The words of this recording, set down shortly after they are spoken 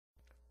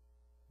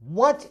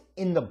What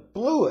in the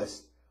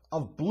bluest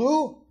of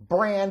blue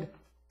brand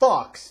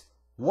fucks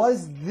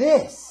was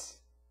this?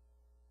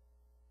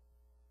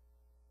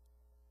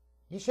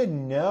 You should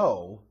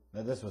know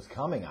that this was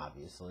coming,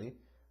 obviously,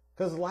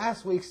 because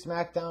last week's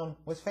Smackdown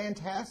was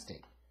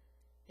fantastic.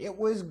 It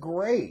was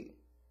great.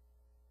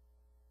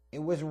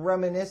 It was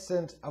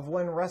reminiscent of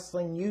when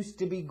wrestling used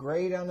to be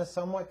great on a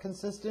somewhat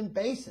consistent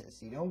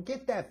basis. You don't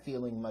get that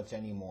feeling much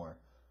anymore.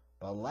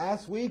 But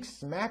last week's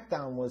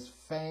Smackdown was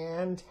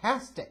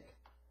fantastic.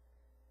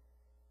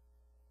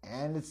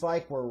 And it's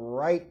like we're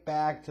right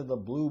back to the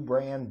blue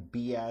brand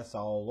BS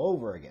all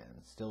over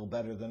again. Still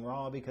better than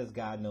Raw because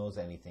God knows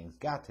anything's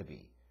got to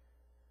be.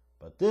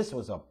 But this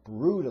was a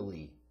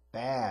brutally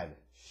bad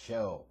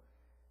show.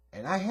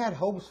 And I had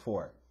hopes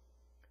for it.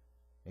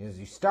 Because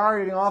you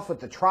started off with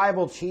the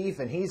Tribal Chief,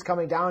 and he's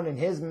coming down in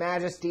his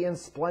majesty and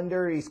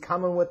splendor. He's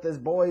coming with his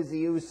boys,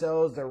 the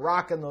Usos. They're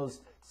rocking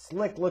those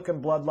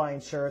slick-looking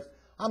bloodline shirts.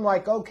 I'm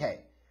like,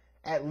 okay,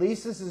 at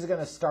least this is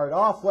going to start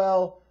off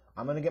well.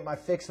 I'm going to get my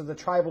fix of the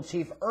Tribal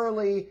Chief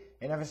early,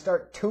 and if I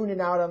start tuning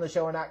out on the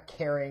show and not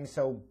caring,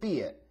 so be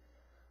it.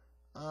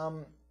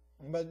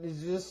 But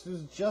this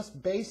was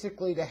just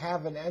basically to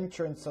have an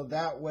entrance so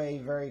that way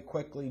very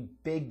quickly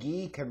Big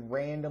E could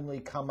randomly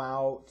come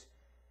out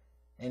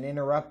and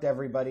interrupt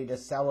everybody to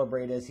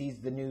celebrate as he's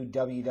the new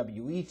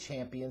WWE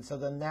champion. So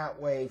then that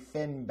way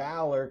Finn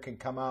Balor could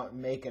come out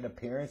and make an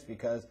appearance,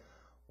 because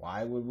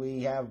why would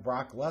we have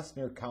Brock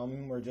Lesnar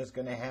come? We're just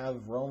going to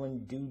have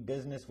Roman do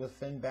business with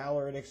Finn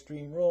Balor at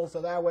Extreme Rules,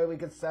 so that way we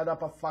could set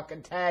up a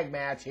fucking tag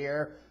match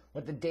here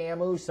with the damn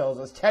Usos.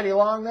 Is Teddy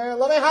Long there?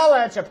 Let me holler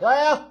at you,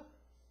 player!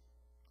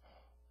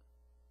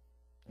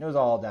 It was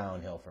all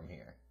downhill from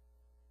here.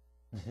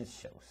 This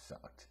show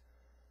sucked.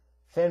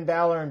 Finn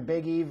Balor and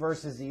Big E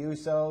versus the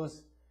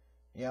Usos,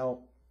 you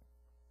know,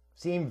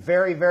 seemed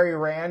very, very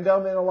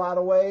random in a lot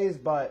of ways,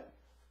 but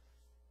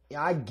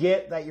yeah, I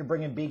get that you're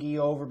bringing Big E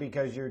over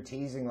because you're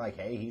teasing like,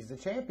 hey, he's the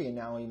champion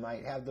now. He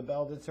might have the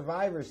belt at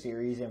Survivor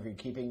Series. And if you're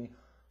keeping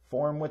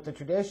form with the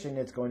tradition,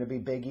 it's going to be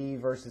Big E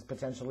versus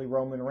potentially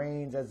Roman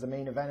Reigns as the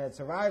main event at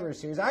Survivor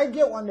Series. I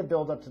get wanting to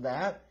build up to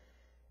that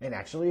and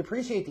actually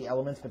appreciate the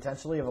elements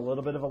potentially of a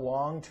little bit of a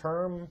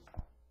long-term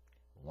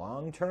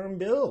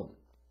build.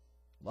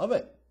 Love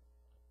it.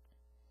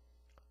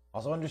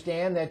 Also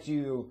understand that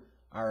you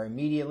are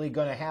immediately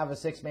going to have a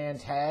six-man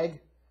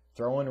tag,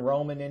 throwing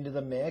Roman into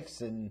the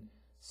mix and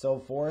so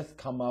forth,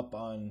 come up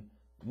on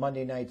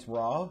Monday night's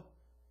Raw,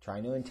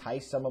 trying to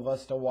entice some of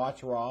us to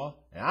watch Raw.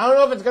 And I don't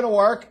know if it's going to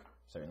work.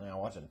 Certainly not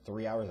watching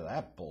 3 hours of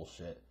that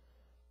bullshit.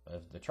 But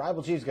if the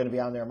Tribal Chief's going to be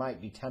on there, I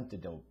might be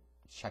tempted to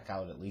check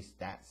out at least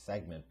that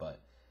segment. But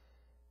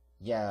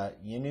yeah,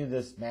 you knew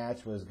this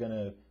match was going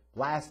to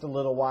last a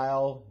little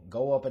while,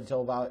 go up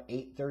until about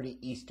 8:30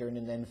 Eastern,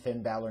 and then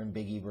Finn Balor and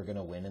Big E were going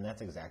to win, and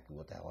that's exactly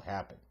what the hell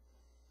happened.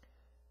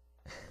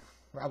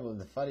 Probably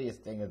the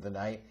funniest thing of the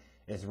night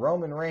is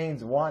Roman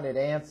Reigns wanted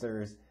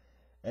answers,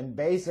 and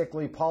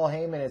basically Paul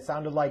Heyman, it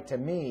sounded like to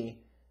me,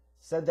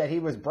 said that he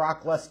was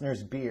Brock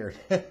Lesnar's beard.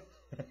 If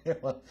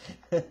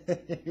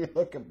you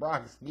look at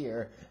Brock's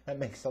gear, that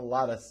makes a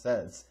lot of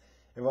sense.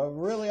 And what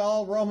really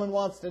all Roman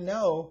wants to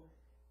know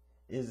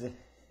is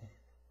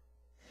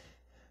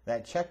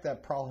that check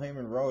that Paul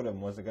Heyman wrote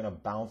him, was it going to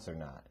bounce or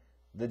not?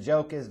 The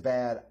joke is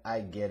bad,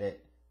 I get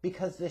it,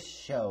 because this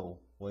show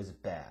was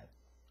bad.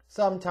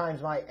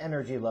 Sometimes my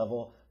energy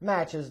level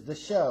matches the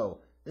show.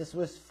 This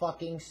was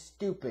fucking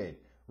stupid.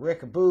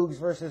 Rick Boogs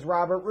versus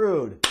Robert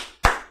Roode.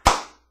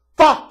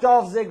 Fuck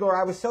Dolph Ziggler.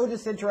 I was so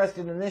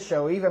disinterested in this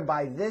show, even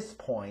by this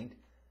point,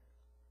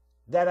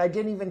 that I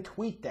didn't even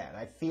tweet that.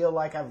 I feel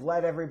like I've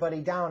let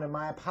everybody down, and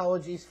my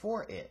apologies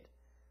for it.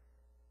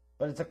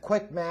 But it's a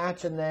quick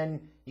match, and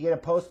then you get a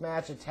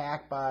post-match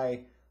attack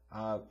by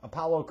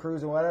Apollo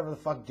Crews and whatever the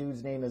fuck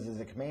dude's name is. Is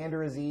it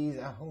Commander Aziz?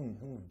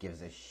 Who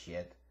gives a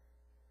shit?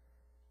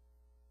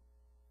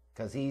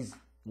 Because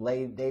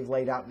they've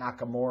laid out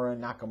Nakamura.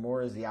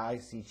 Nakamura's the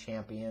IC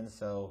champion,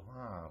 so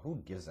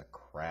who gives a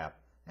crap?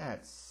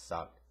 That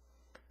sucked.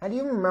 And do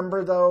you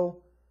remember,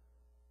 though,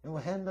 it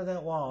hadn't been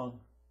that long.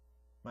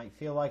 Might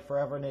feel like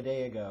forever and a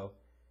day ago.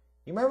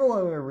 You remember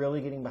when we were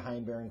really getting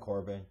behind Baron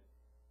Corbin?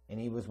 And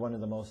he was one of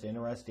the most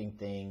interesting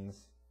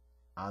things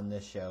on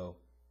this show.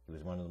 He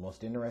was one of the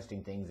most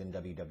interesting things in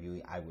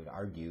WWE, I would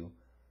argue.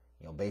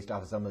 You know, based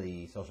off of some of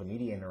the social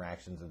media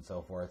interactions and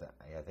so forth,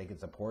 I think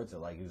it supports it.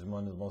 Like, he was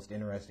one of the most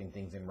interesting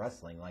things in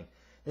wrestling. Like,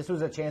 this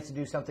was a chance to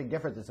do something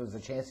different. This was a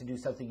chance to do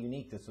something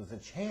unique. This was a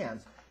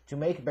chance to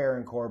make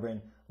Baron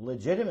Corbin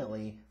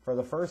legitimately, for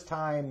the first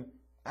time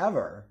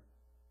ever,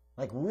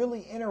 like, really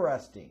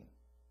interesting,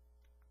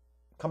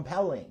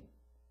 compelling,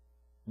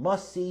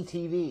 must-see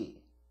TV.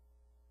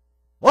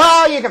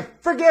 Well, you can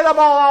forget about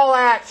all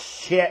that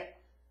shit.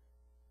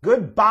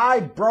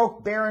 Goodbye,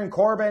 broke Baron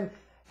Corbin.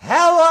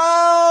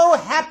 Hello,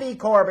 happy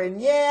Corbin.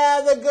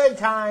 Yeah, the good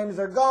times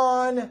are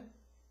gone.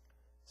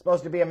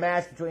 Supposed to be a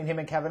match between him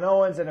and Kevin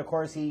Owens, and of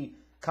course he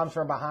comes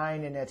from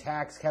behind and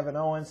attacks Kevin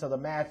Owens, so the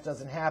match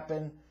doesn't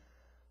happen.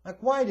 Like,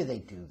 why do they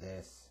do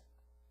this?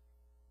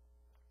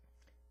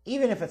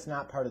 even if it's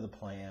not part of the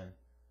plan,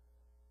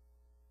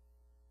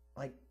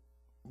 like,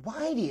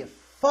 why do you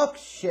fuck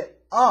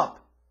shit up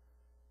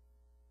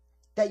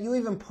that you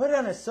even put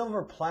on a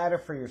silver platter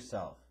for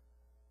yourself?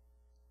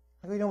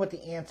 Like, we know what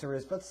the answer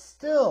is, but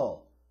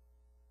still.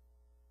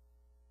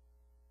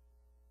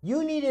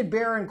 You needed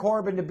Baron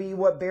Corbin to be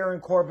what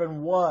Baron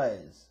Corbin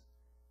was.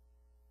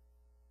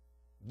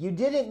 You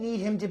didn't need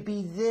him to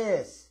be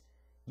this.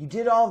 You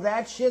did all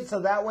that shit so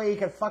that way you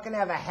could fucking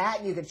have a hat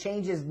and you could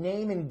change his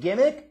name and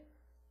gimmick?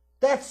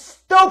 That's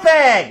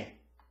stupid!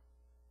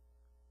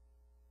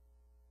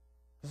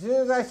 As soon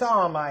as I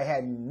saw him, I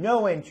had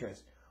no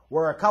interest.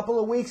 Where a couple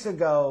of weeks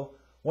ago,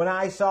 when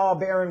I saw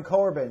Baron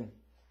Corbin,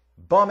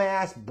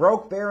 bum-ass,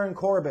 broke Baron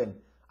Corbin,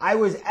 I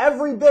was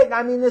every bit, and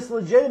I mean this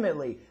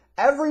legitimately,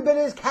 every bit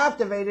as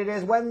captivated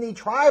as when the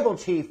Tribal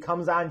Chief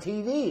comes on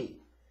TV.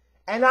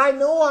 And I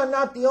know I'm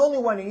not the only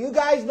one, and you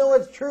guys know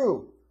it's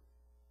true.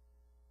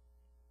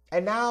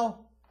 And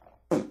now,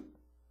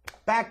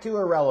 back to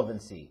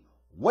irrelevancy.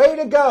 Way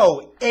to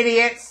go,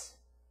 idiots!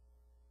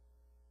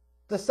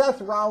 The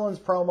Seth Rollins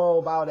promo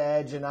about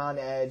Edge and on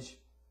Edge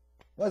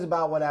was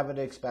about what I would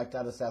expect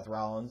out of Seth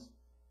Rollins.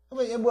 I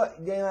mean,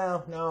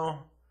 no.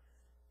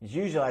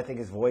 Usually I think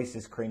his voice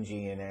is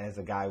cringy, and as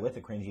a guy with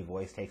a cringy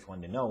voice takes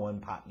one to know one,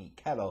 pot, meet,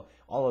 kettle,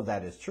 all of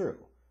that is true.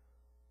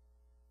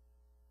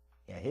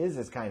 Yeah, his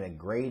is kind of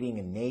grating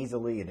and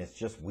nasally, and it's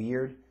just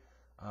weird.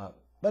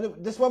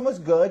 But this one was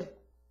good.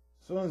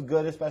 This one was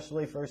good,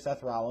 especially for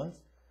Seth Rollins.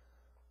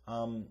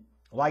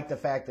 Like the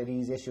fact that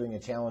he's issuing a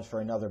challenge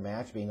for another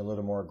match, being a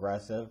little more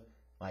aggressive.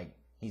 Like,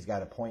 he's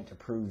got a point to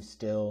prove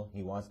still.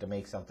 He wants to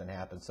make something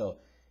happen. So,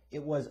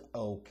 it was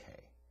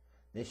okay.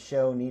 This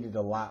show needed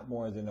a lot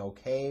more than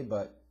okay,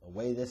 but the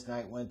way this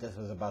night went, this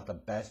was about the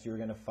best you were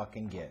going to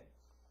fucking get.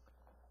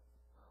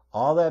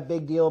 All that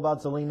big deal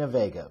about Zelina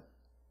Vega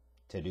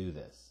to do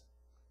this.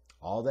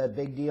 All that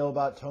big deal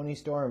about Toni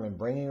Storm and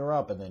bringing her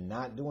up and then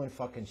not doing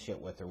fucking shit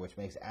with her, which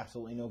makes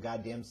absolutely no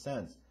goddamn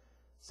sense.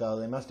 So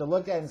they must have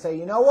looked at it and say,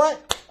 you know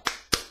what?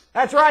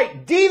 That's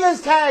right,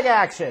 Divas tag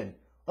action.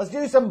 Let's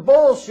do some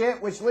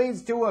bullshit, which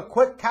leads to a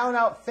quick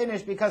count-out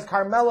finish because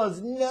Carmella's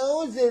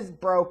nose is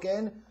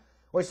broken,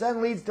 which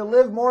then leads to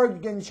Liv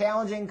Morgan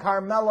challenging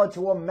Carmella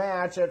to a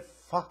match at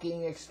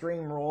fucking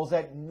Extreme Rules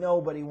that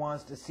nobody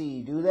wants to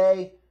see, do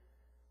they?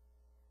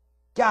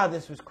 God,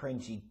 this was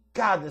cringy.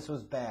 God, this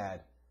was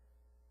bad.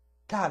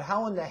 God,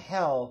 how in the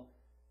hell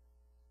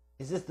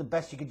is this the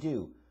best you could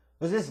do?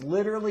 Was this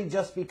literally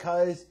just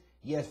because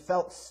you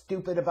felt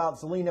stupid about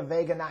Zelina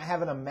Vega not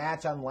having a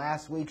match on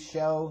last week's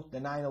show, the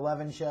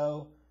 9/11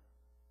 show,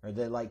 or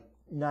the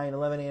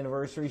 9/11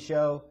 anniversary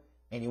show,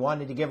 and you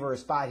wanted to give her a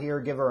spot here,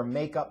 give her a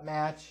makeup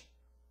match?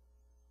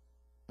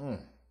 And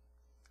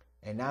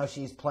now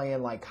she's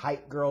playing like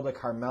hype girl to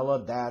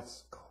Carmella?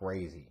 That's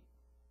crazy.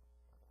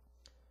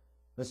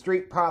 The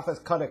Street Profits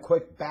cut a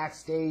quick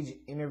backstage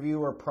interview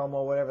or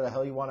promo, whatever the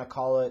hell you want to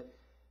call it,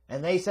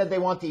 and they said they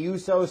want the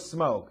Usos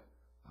smoke.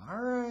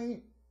 All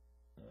right.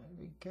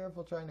 Be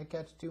careful trying to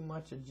catch too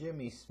much of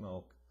Jimmy's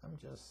smoke. I'm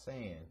just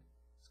saying.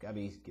 It's got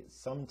to get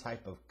some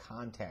type of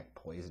contact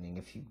poisoning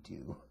if you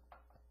do.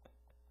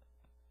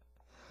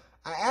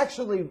 I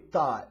actually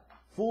thought,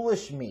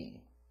 foolish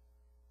me,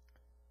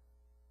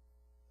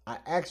 I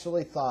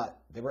actually thought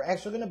they were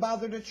actually going to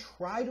bother to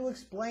try to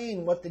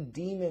explain what the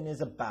Demon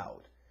is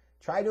about.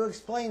 Try to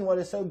explain what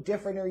is so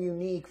different or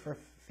unique for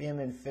him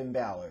and Finn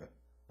Balor.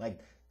 Like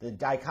the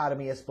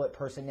dichotomy of split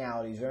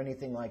personalities or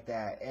anything like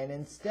that. And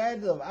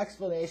instead of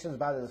explanations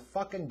about it as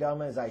fucking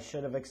dumb as I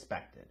should have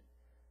expected.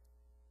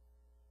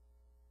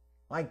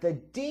 Like, the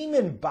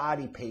Demon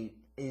body paint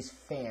is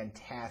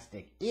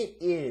fantastic. It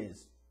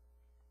is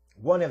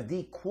one of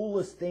the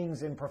coolest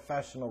things in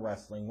professional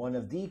wrestling. One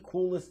of the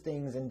coolest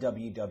things in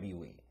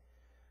WWE.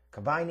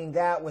 Combining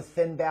that with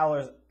Finn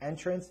Balor's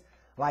entrance,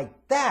 like,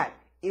 that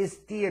is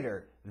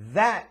theater.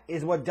 That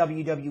is what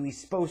WWE is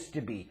supposed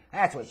to be.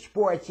 That's what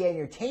sports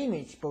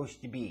entertainment is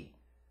supposed to be.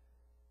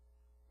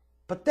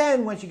 But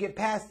then, once you get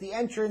past the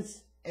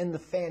entrance and the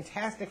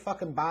fantastic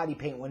fucking body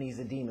paint when he's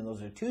a demon,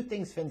 those are two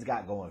things Finn's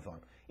got going for him.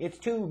 It's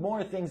two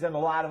more things than a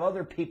lot of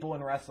other people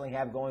in wrestling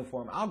have going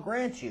for him. I'll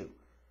grant you.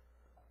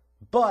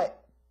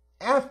 But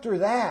after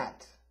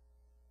that,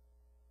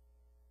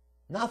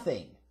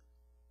 nothing.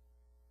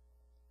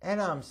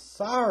 And I'm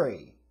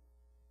sorry.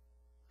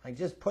 Like,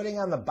 just putting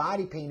on the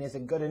body paint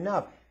isn't good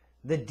enough.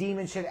 The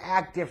Demon should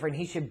act different.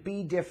 He should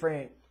be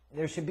different.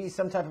 There should be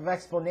some type of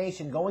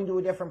explanation, going to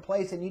a different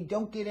place, and you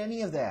don't get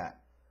any of that.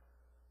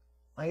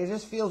 Like, it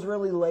just feels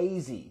really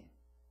lazy,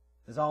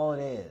 is all it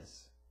is.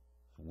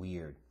 It's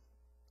weird.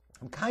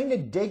 I'm kind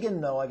of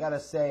digging, though, I gotta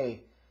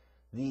say,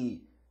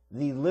 the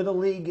Little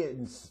League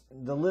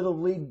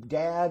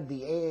dad,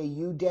 the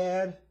AAU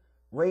dad,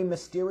 Rey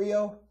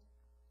Mysterio.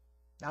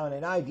 Now, in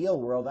an ideal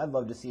world, I'd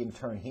love to see him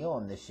turn heel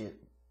on this shit.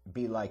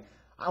 Be like,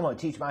 I'm going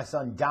to teach my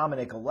son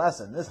Dominic a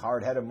lesson. This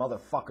hard-headed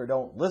motherfucker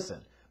don't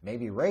listen.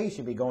 Maybe Ray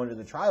should be going to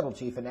the tribal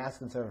chief and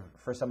asking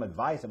for some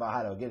advice about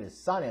how to get his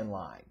son in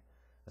line.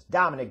 Because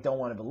Dominic don't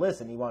want to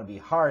listen. He want to be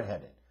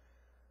hard-headed.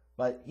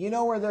 But you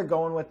know where they're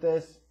going with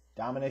this?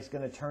 Dominic's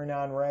going to turn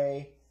on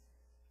Ray.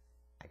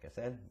 Like I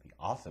said, it'd be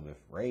awesome if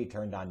Ray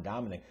turned on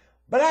Dominic.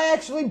 But I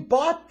actually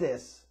bought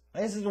this.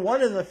 This is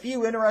one of the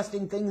few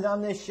interesting things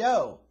on this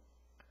show.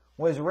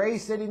 Was Ray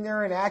sitting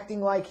there and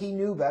acting like he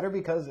knew better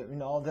because,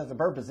 all intents and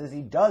purposes,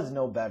 he does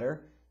know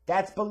better.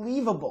 That's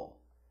believable.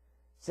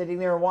 Sitting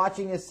there and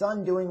watching his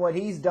son doing what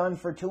he's done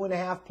for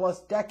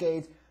 2.5+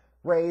 decades,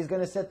 Ray's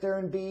going to sit there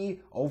and be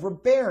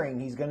overbearing.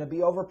 He's going to be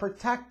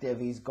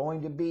overprotective. He's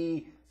going to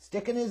be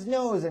sticking his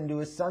nose into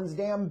his son's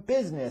damn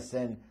business.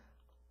 And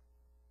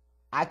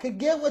I could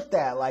get with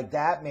that. Like,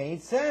 that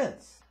made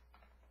sense.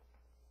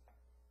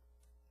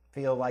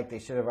 Feel like they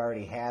should have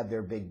already had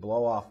their big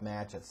blow-off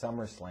match at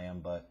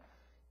SummerSlam, but,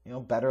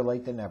 better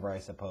late than never, I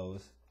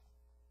suppose.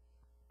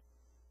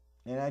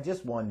 And I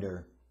just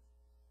wonder,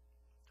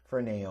 for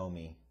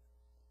Naomi,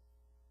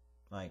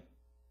 like,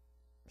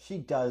 she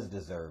does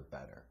deserve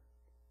better.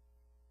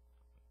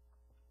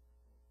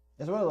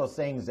 It's one of those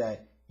things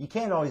that you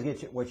can't always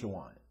get what you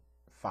want.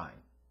 Fine.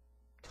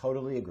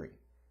 Totally agree.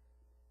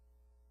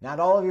 Not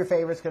all of your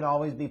favorites can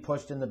always be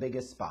pushed in the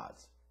biggest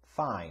spots.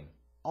 Fine.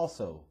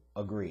 Also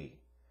agree.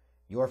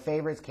 Your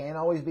favorites can't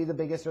always be the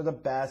biggest or the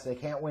best. They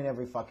can't win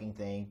every fucking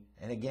thing.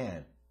 And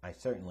again, I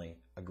certainly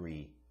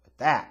agree with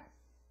that.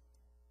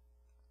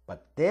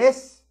 But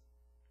this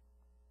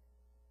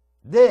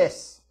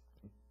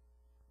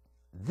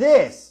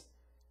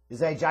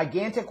is a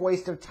gigantic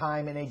waste of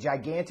time and a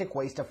gigantic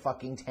waste of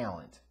fucking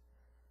talent.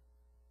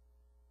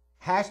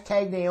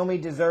 Hashtag Naomi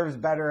deserves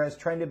better has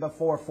trended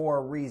before for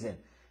a reason.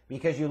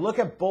 Because you look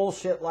at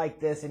bullshit like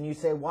this and you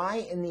say,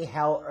 why in the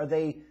hell are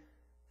they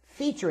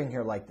featuring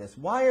her like this?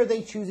 Why are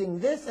they choosing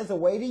this as a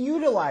way to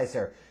utilize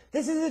her?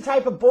 This is the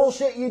type of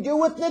bullshit you do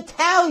with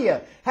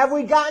Natalya. Have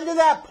we gotten to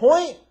that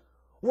point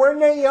where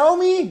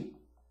Naomi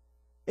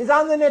is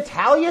on the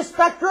Natalya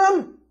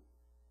spectrum?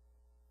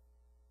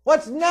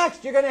 What's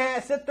next? You're going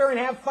to sit there and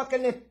have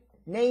fucking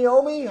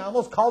Naomi? I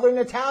almost called her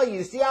Natalya.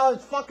 You see how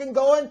it's fucking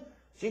going?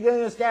 She's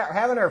going to start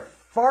having her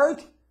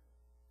fart?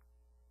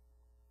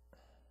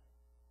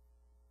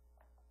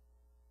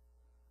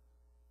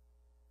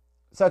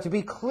 So to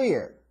be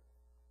clear,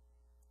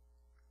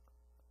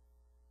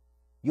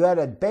 you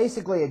had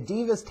basically a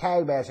Divas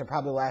tag match that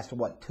probably lasted,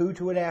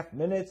 2.5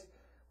 minutes?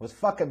 Was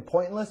fucking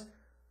pointless.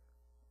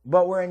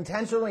 But we're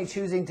intentionally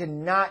choosing to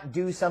not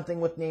do something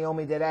with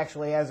Naomi that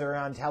actually has her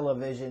on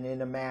television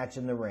in a match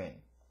in the ring.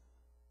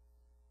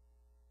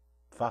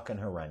 Fucking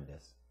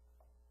horrendous.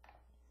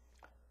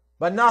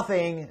 But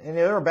nothing, and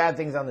there were bad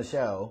things on the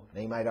show,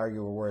 they might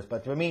argue were worse,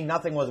 but to me,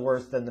 nothing was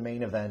worse than the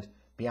main event,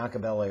 Bianca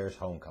Belair's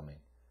homecoming.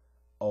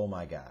 Oh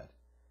my God.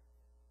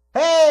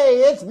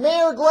 Hey, it's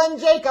Mayor Glenn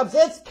Jacobs.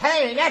 It's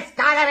Kane. It's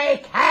gotta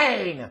be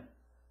Kane.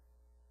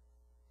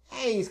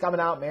 Hey, he's coming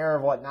out, mayor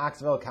of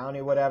Knoxville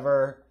County,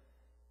 whatever.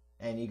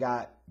 And you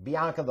got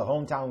Bianca, the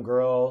hometown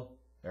girl.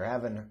 They're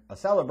having a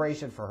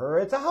celebration for her.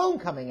 It's a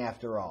homecoming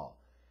after all.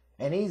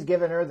 And he's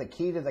giving her the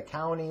key to the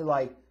county.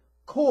 Like,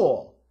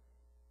 cool.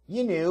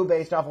 You knew,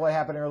 based off of what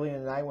happened earlier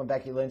in the night when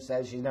Becky Lynch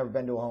said she's never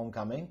been to a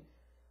homecoming,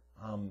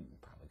 probably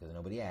because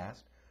nobody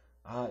asked,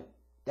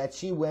 that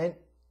she went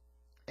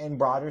and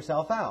brought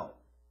herself out.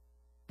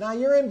 Now,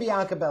 you're in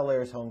Bianca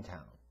Belair's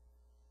hometown.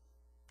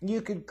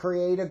 You could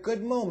create a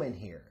good moment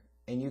here.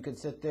 And you could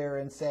sit there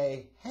and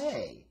say,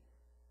 hey,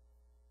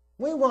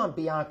 we want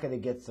Bianca to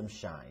get some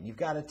shine. You've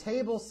got a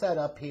table set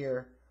up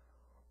here.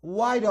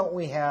 Why don't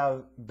we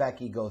have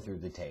Becky go through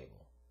the table?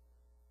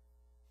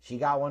 She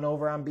got one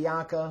over on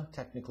Bianca,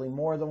 technically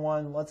more than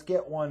one. Let's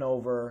get one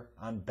over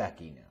on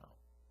Becky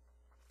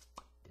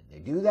now. Did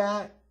they do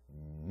that?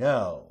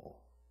 No.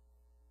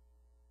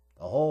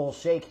 The whole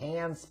shake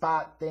hand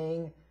spot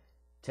thing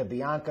to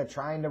Bianca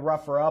trying to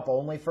rough her up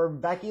only for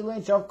Becky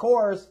Lynch, of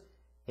course,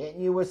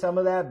 hitting you with some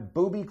of that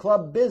booby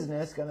club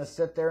business, gonna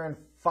sit there and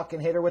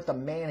fucking hit her with the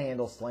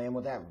manhandle slam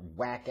with that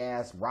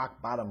whack-ass,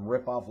 rock-bottom,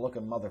 rip-off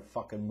looking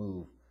motherfucking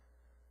move.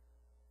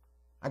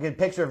 I can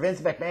picture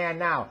Vince McMahon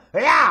now.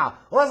 Yeah,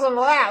 listen to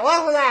that.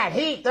 Listen to that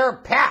heat. They're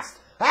pissed.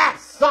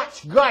 That's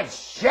such good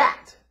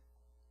shit.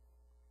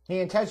 He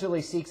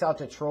intentionally seeks out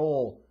to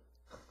troll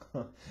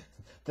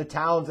the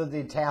towns of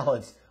the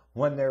talents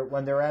when they're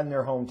in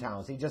their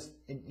hometowns.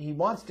 He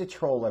wants to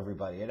troll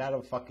everybody, and I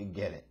don't fucking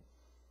get it.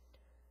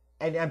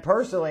 And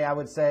personally, I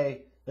would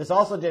say this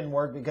also didn't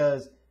work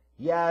because,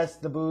 yes,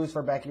 the boos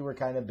for Becky were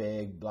kind of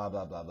big, blah,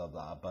 blah, blah, blah,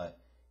 blah. But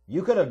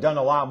you could have done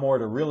a lot more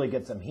to really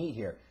get some heat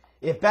here.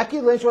 If Becky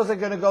Lynch wasn't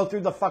going to go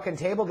through the fucking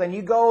table, then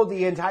you go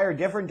the entire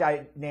different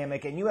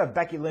dynamic and you have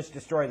Becky Lynch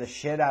destroy the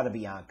shit out of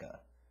Bianca.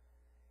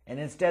 And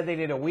instead they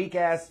did a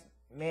weak-ass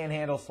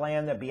manhandle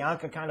slam that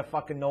Bianca kind of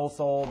fucking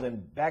no-sold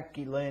and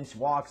Becky Lynch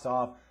walks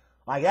off.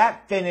 Like,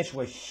 that finish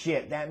was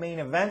shit. That main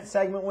event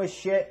segment was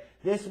shit.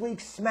 This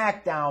week's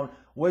Smackdown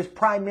was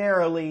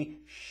primarily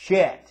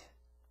shit.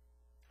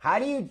 How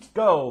do you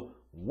go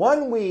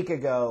 1 week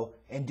ago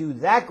and do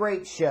that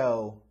great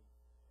show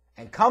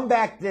and come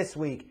back this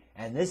week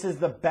and this is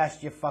the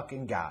best you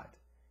fucking got?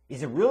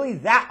 Is it really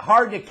that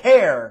hard to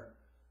care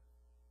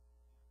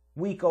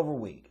week over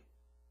week?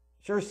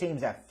 Sure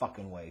seems that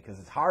fucking way, because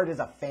it's hard as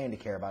a fan to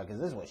care about, because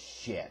this was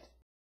shit.